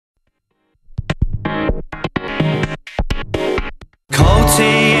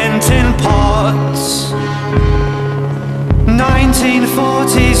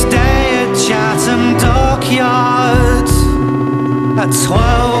1940s day at Chatham Dockyard. At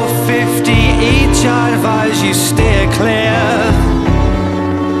 12:50 each I advise you steer clear.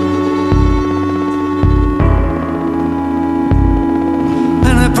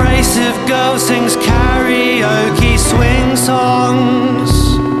 An abrasive girl sings karaoke swing songs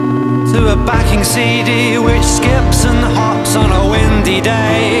to a backing CD which skips and hops on a windy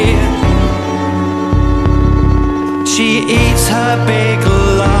day. She eats her big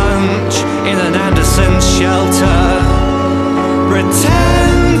lunch in an Anderson shelter,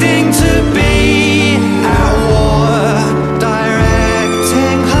 pretending to be at war,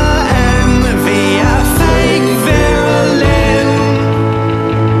 directing her envy at fake Virulin.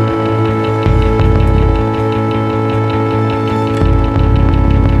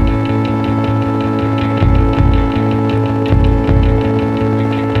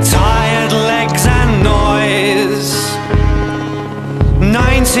 Tired legs and noise.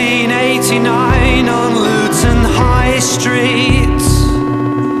 1989 on Luton High Street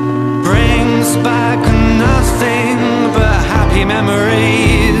brings back nothing but happy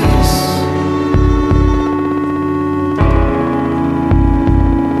memories.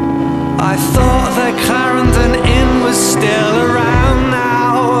 I thought that Clarendon Inn was still around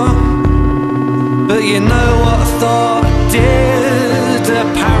now, but you know what thought did,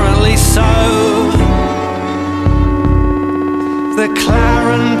 apparently so. The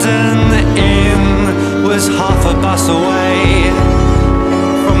Clarendon Inn was half a bus away.